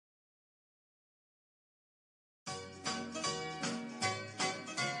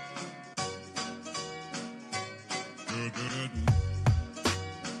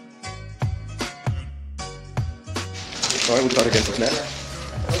Alright, we start against the net.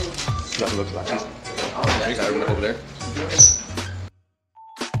 Nothing looks like it. There's Iron over there.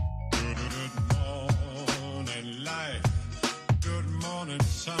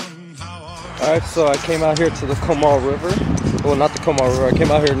 Alright, so I came out here to the Comal River. Well, not the Comal River. I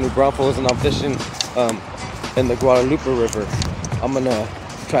came out here to New Braunfels and I'm fishing in the Guadalupe River. I'm gonna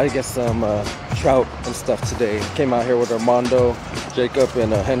try to get some trout and stuff today. Came out here with Armando, Jacob,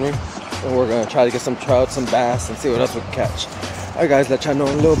 and Henry. And we're gonna try to get some trout, some bass, and see what else we can catch. Alright guys, let y'all know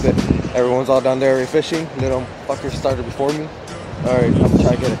in a little bit. Everyone's all down there fishing. Little fuckers started before me. Alright, I'm gonna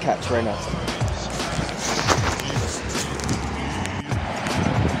try to get a catch right now.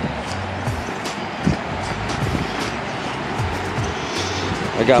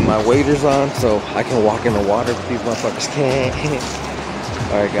 I got my waders on so I can walk in the water, but these motherfuckers can't.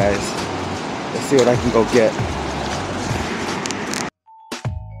 Alright guys, let's see what I can go get.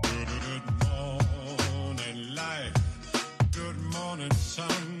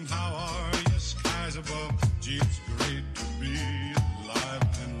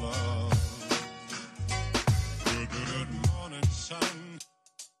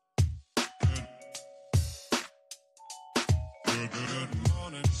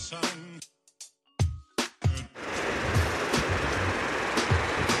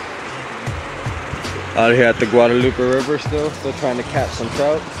 Out here at the Guadalupe River still trying to catch some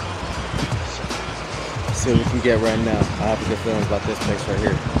trout. Let's see what we can get right now. I have a good feeling about this place right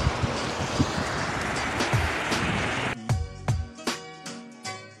here.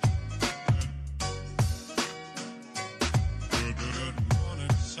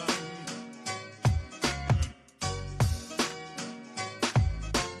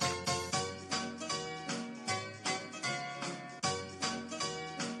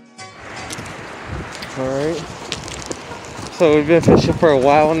 Alright, so we've been fishing for a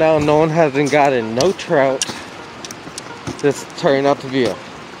while now. No one hasn't gotten no trout. This turned out to be a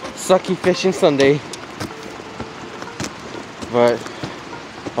sucky fishing Sunday. But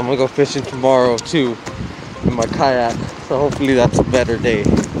I'm gonna go fishing tomorrow too in my kayak. So hopefully that's a better day.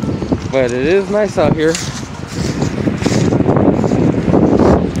 But it is nice out here.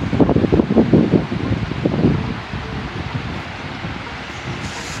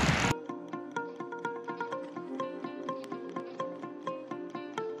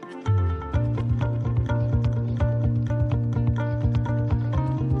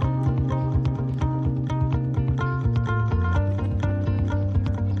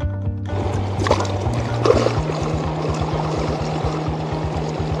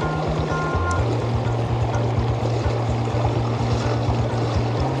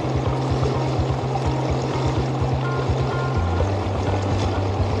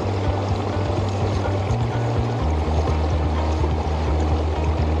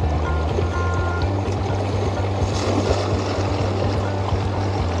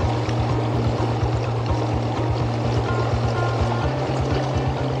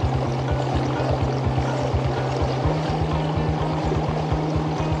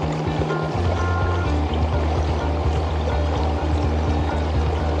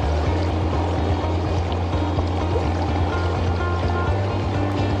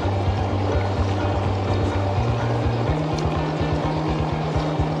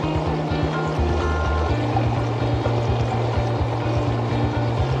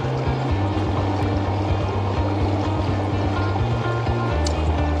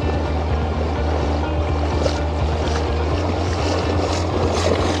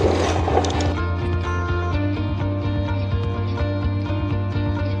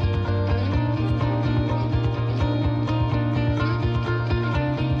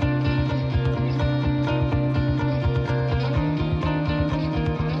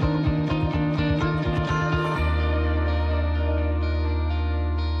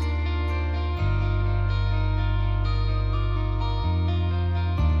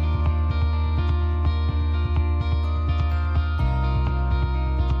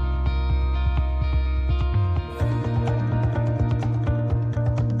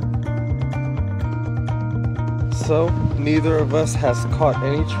 So neither of us has caught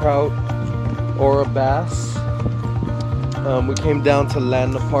any trout or a bass. We came down to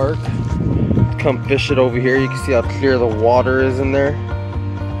Landa Park to come fish it over here. You can see how clear the water is in there.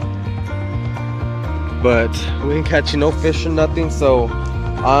 But we didn't catch no fish or nothing, so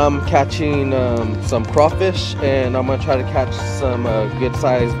I'm catching some crawfish, and I'm gonna try to catch some good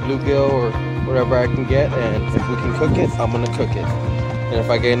sized bluegill or whatever I can get, and if we can cook it, I'm gonna cook it. And if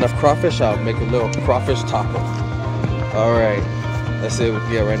I get enough crawfish, I'll make a little crawfish taco. Alright, let's see what we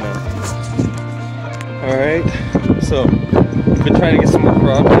get right now. Alright, so I've been trying to get some more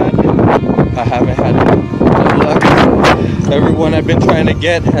crawdad. I haven't had luck. Everyone I've been trying to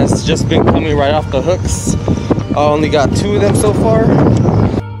get has just been coming right off the hooks. I only got 2 of them so far.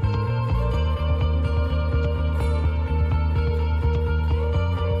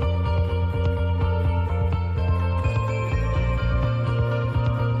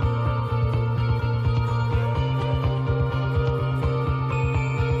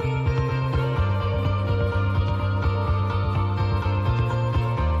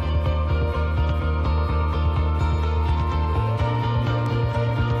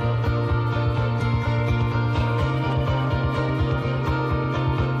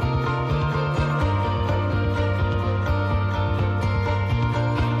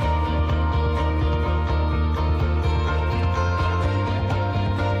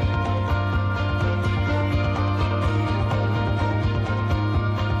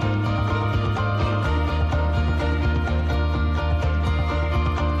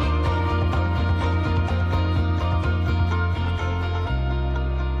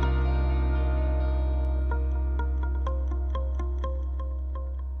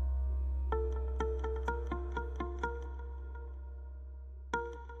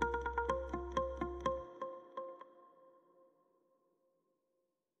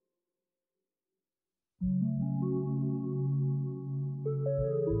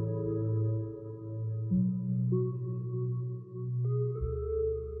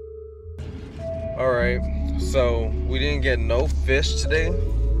 Alright, so we didn't get no fish today.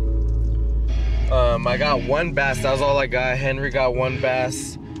 I got 1 bass, that was all I got. Henry got 1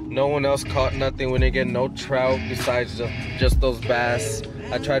 bass. No one else caught nothing. We didn't get no trout besides just those bass.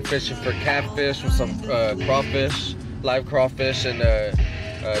 I tried fishing for catfish with some crawfish, live crawfish, and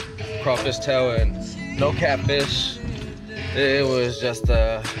crawfish tail, and no catfish. It was just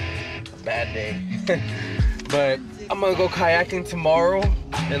a bad day. But I'm gonna go kayaking tomorrow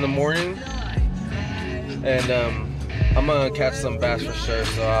in the morning, and I'm gonna catch some bass for sure.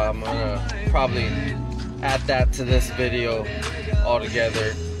 So I'm gonna probably add that to this video all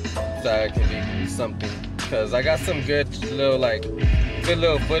together, so that it can be something. Cause I got some good little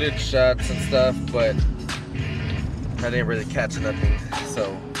footage shots and stuff, but I didn't really catch nothing.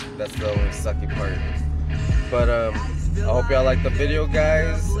 So that's the only sucky part. But I hope y'all like the video,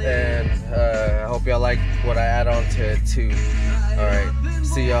 guys, and I hope y'all like what I add on to it too. Alright,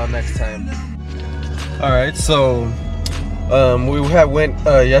 see y'all next time. Alright, so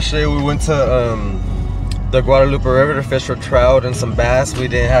yesterday we went to the Guadalupe River to fish for trout and some bass. We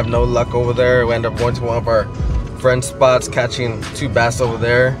didn't have no luck over there. We ended up going to one of our friend spots, catching 2 bass over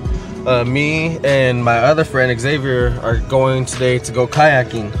there. Me and my other friend Xavier are going today to go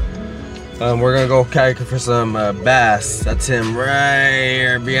kayaking. We're gonna go kayaking for some bass. That's him right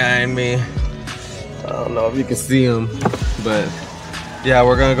here behind me. I don't know if you can see him, but yeah,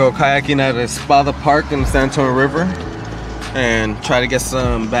 we're gonna go kayaking at Espada Park in the San Antonio River and try to get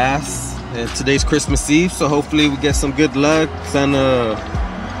some bass. And today's Christmas Eve, so hopefully we get some good luck. Santa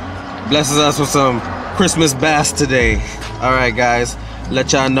blesses us with some Christmas bass today. All right, guys,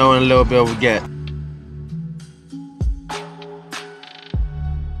 let y'all know in a little bit what we get.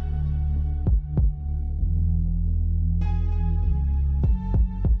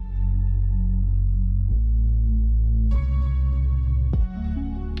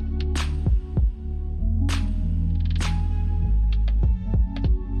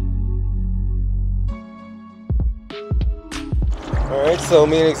 Alright, so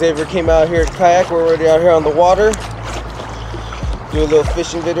me and Xavier came out here to kayak. We're already out here on the water. Do a little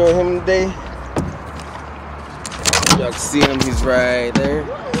fishing video of him today. Y'all can see him, he's right there.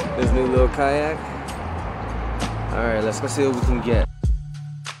 His new little kayak. Alright, let's go see what we can get.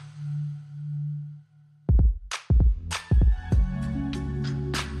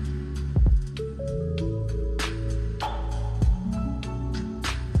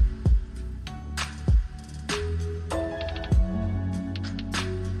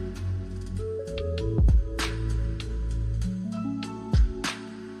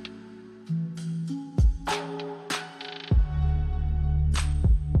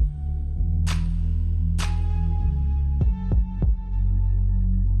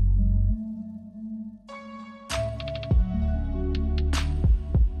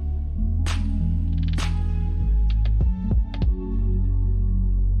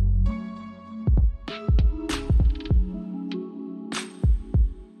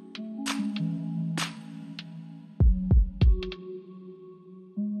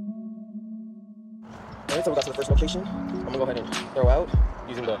 Alright, so we got to the first location. I'm gonna go ahead and throw out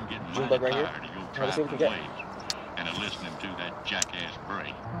using the June bug right here. Let's see what we can get. And listening to that jackass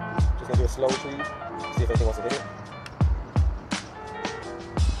break. Just gonna do a slow retrieve, see if anything wants to hit it.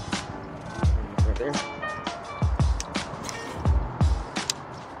 Right there.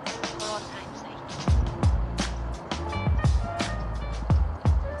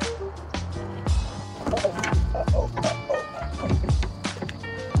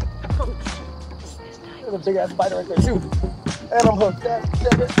 big ass spider right there too. And I'm hooked.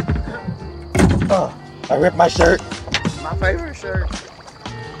 I ripped my shirt. My favorite shirt.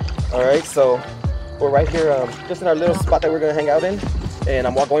 All right, so we're right here, just in our little spot that we're gonna hang out in. And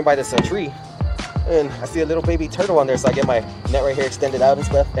I'm going by this tree. And I see a little baby turtle on there, so I get my net right here extended out and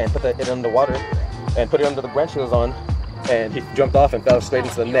stuff and put it under the water and put it under the branch he was on, and he jumped off and fell straight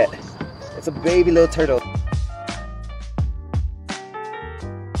into the net. It's a baby little turtle.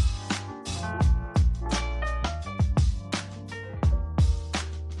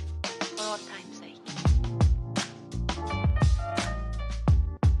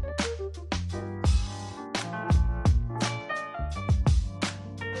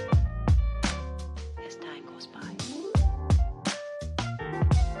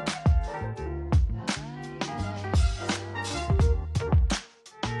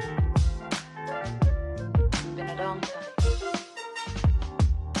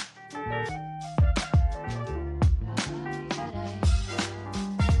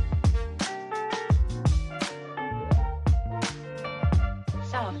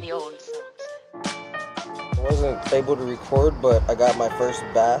 The old songs. I wasn't able to record, but I got my first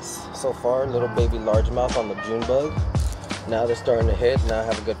bass so far, little baby largemouth on the June bug. Now they're starting to hit, now I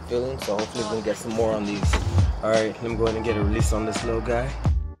have a good feeling, so hopefully we can get some more on these. Alright, let me go ahead and get a release on this little guy.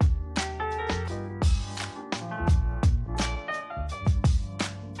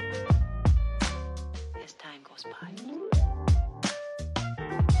 As time goes by.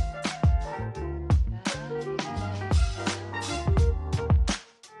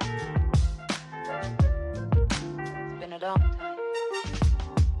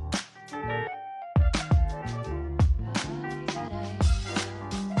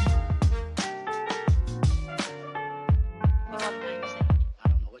 Long time. I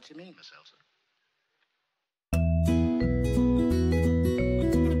don't know what you mean, Miss Elsa.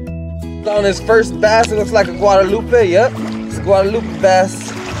 On his first bass, it looks like a Guadalupe. Yep, it's a Guadalupe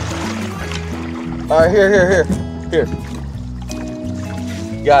bass. All right, here.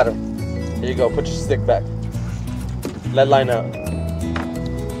 Got him. Here you go. Put your stick back. Let line out.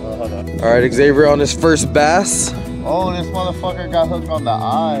 Hold on. All right, Xavier on his first bass. Oh, this motherfucker got hooked on the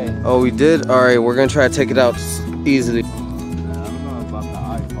eye. Oh, we did? All right, we're gonna try to take it out easily. I don't know about the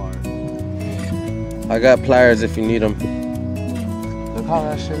eye part. I got pliers if you need them. Look how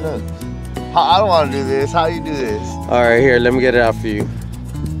that shit looks. I don't want to do this. How you do this? All right, here, let me get it out for you.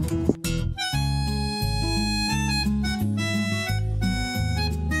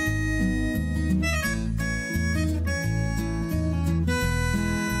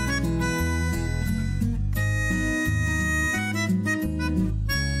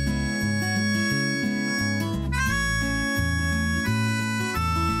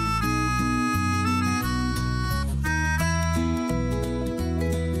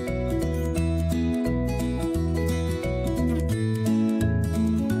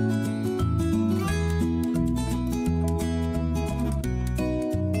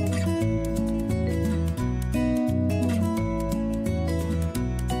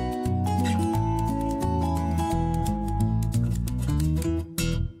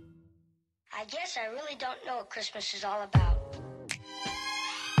 I guess I really don't know what Christmas is all about.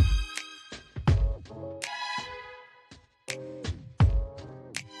 Isn't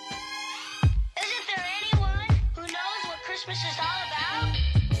there anyone who knows what Christmas is all about?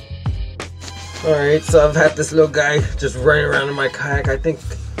 Alright, so I've had this little guy just running around in my kayak. I think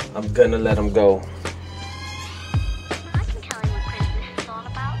I'm gonna let him go. I can tell you what Christmas is all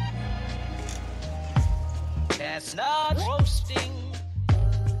about. Chestnut roasting,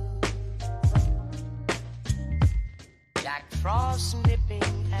 Jack Frost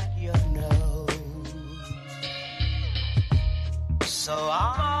nipping at your nose. So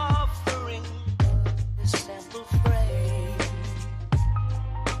I'm offering this simple phrase.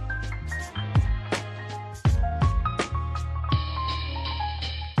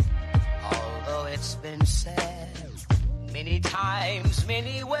 Although it's been said many times,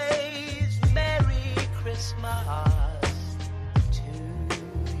 many ways, Merry Christmas to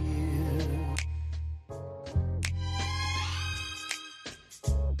you.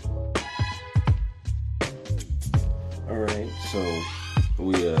 Alright, so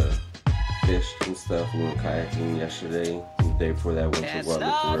we fished and stuff. We went kayaking yesterday. The day before that, went to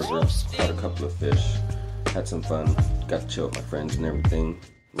Guadalupe River, caught a couple of fish, had some fun, got to chill with my friends and everything.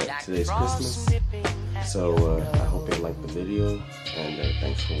 But today's Christmas, so I hope you liked the video, and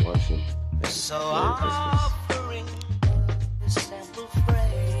thanks for watching. And So Merry Christmas. offering this simple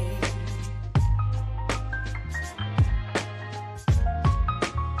phrase.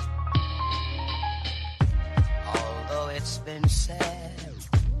 Although it's been said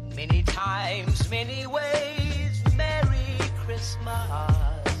many times, many ways,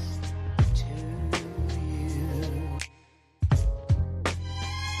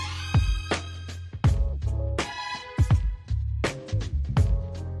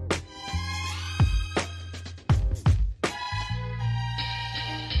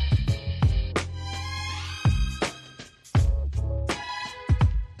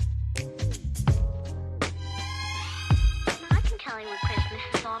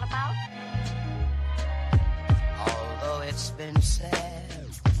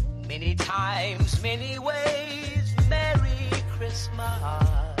 Many times, many ways, Merry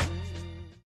Christmas.